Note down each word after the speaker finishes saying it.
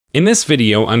In this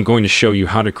video, I'm going to show you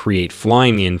how to create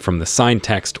flying in from the side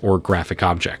text or graphic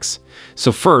objects.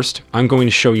 So first, I'm going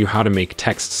to show you how to make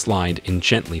text slide in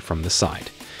gently from the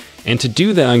side. And to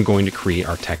do that, I'm going to create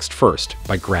our text first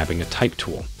by grabbing a type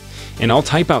tool. And I'll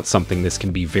type out something this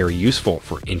can be very useful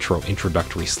for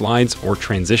introductory slides or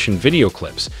transition video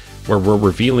clips where we're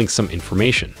revealing some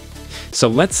information. So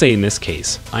let's say in this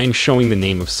case, I'm showing the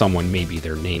name of someone, maybe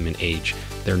their name and age,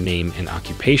 their name and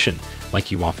occupation,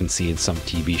 like you often see in some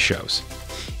TV shows.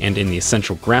 And in the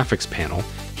Essential Graphics panel,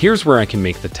 here's where I can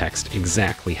make the text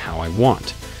exactly how I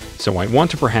want. So I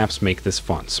want to perhaps make this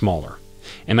font smaller.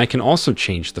 And I can also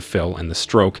change the fill and the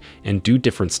stroke and do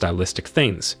different stylistic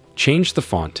things, change the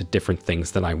font to different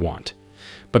things that I want.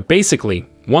 But basically,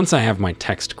 once I have my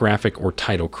text graphic or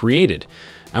title created,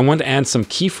 I want to add some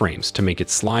keyframes to make it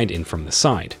slide in from the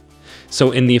side.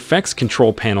 So in the Effects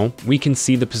Control panel, we can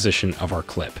see the position of our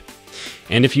clip.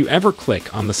 And if you ever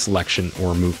click on the Selection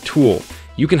or Move tool,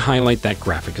 you can highlight that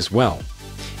graphic as well.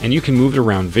 And you can move it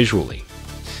around visually.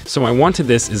 So I wanted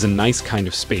this as a nice kind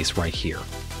of space right here.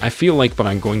 I feel like, but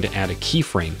I'm going to add a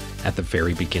keyframe at the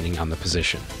very beginning on the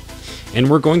position. And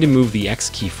we're going to move the X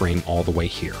keyframe all the way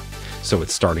here. So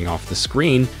it's starting off the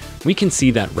screen, we can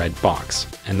see that red box.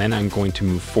 And then I'm going to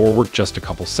move forward just a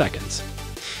couple seconds.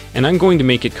 And I'm going to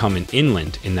make it come in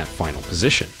inland in that final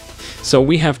position. So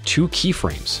we have two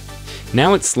keyframes.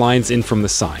 Now it slides in from the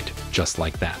side, just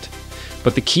like that.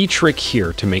 But the key trick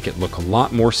here to make it look a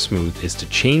lot more smooth is to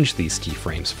change these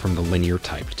keyframes from the linear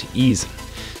type to ease in.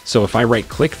 So if I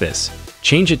right-click this,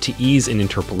 change it to ease in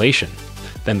interpolation,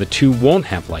 then the two won't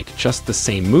have like just the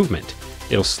same movement.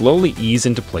 It'll slowly ease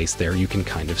into place there, you can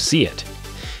kind of see it.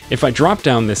 If I drop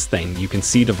down this thing, you can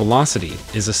see the velocity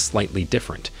is a slightly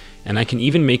different, and I can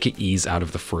even make it ease out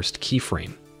of the first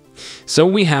keyframe. So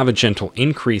we have a gentle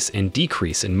increase and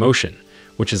decrease in motion,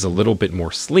 which is a little bit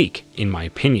more sleek, in my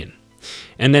opinion.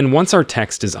 And then once our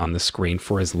text is on the screen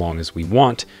for as long as we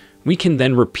want, we can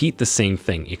then repeat the same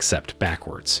thing except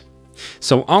backwards.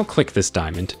 So I'll click this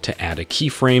diamond to add a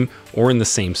keyframe or in the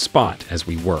same spot as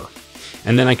we were.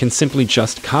 And then I can simply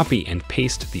just copy and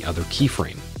paste the other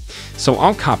keyframe. So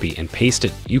I'll copy and paste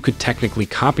it. You could technically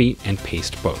copy and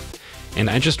paste both. And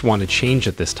I just want to change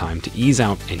it this time to ease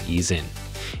out and ease in.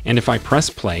 And if I press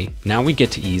play, now we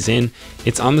get to ease in,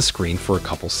 it's on the screen for a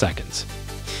couple seconds.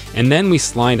 And then we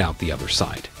slide out the other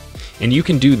side. And you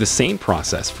can do the same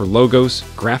process for logos,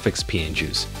 graphics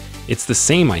PNGs. It's the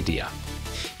same idea.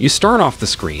 You start off the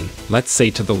screen, let's say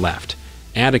to the left,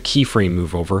 add a keyframe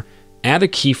move over, add a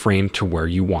keyframe to where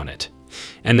you want it.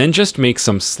 And then just make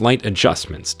some slight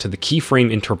adjustments to the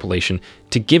keyframe interpolation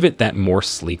to give it that more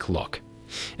sleek look.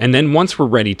 And then once we're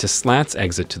ready to slats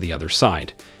exit to the other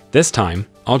side, this time,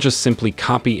 I'll just simply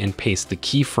copy and paste the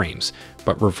keyframes,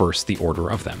 but reverse the order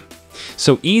of them.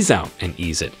 So ease out and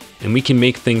ease it, and we can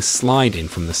make things slide in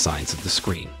from the sides of the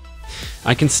screen.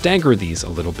 I can stagger these a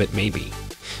little bit maybe.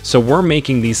 So we're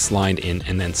making these slide in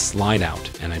and then slide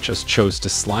out, and I just chose to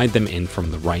slide them in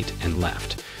from the right and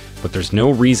left. But there's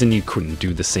no reason you couldn't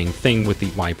do the same thing with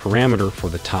the Y parameter for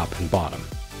the top and bottom.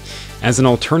 As an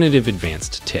alternative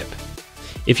advanced tip,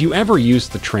 if you ever use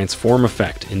the transform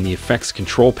effect in the Effects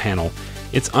Control panel,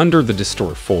 it's under the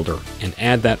Distort folder, and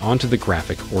add that onto the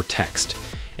graphic or text.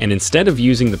 And instead of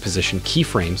using the position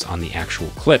keyframes on the actual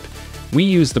clip, we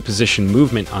use the position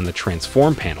movement on the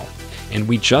transform panel, and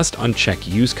we just uncheck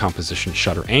Use Composition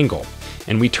Shutter Angle,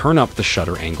 and we turn up the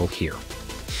shutter angle here.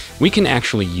 We can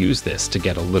actually use this to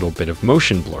get a little bit of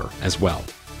motion blur as well.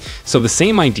 So the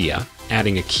same idea,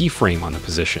 adding a keyframe on the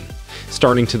position,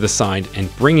 starting to the side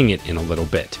and bringing it in a little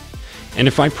bit. And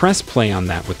if I press play on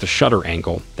that with the shutter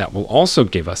angle, that will also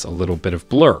give us a little bit of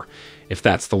blur. If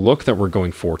that's the look that we're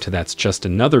going for, that's just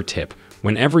another tip.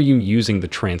 Whenever you're using the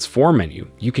transform menu,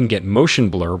 you can get motion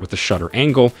blur with the shutter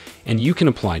angle, and you can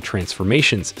apply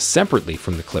transformations separately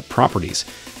from the clip properties.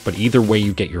 But either way,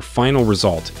 you get your final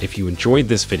result. If you enjoyed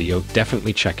this video,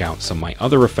 definitely check out some of my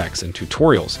other effects and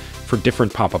tutorials for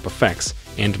different pop-up effects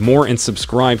and more, and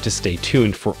subscribe to stay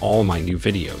tuned for all my new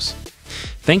videos.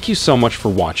 Thank you so much for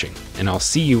watching, and I'll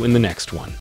see you in the next one.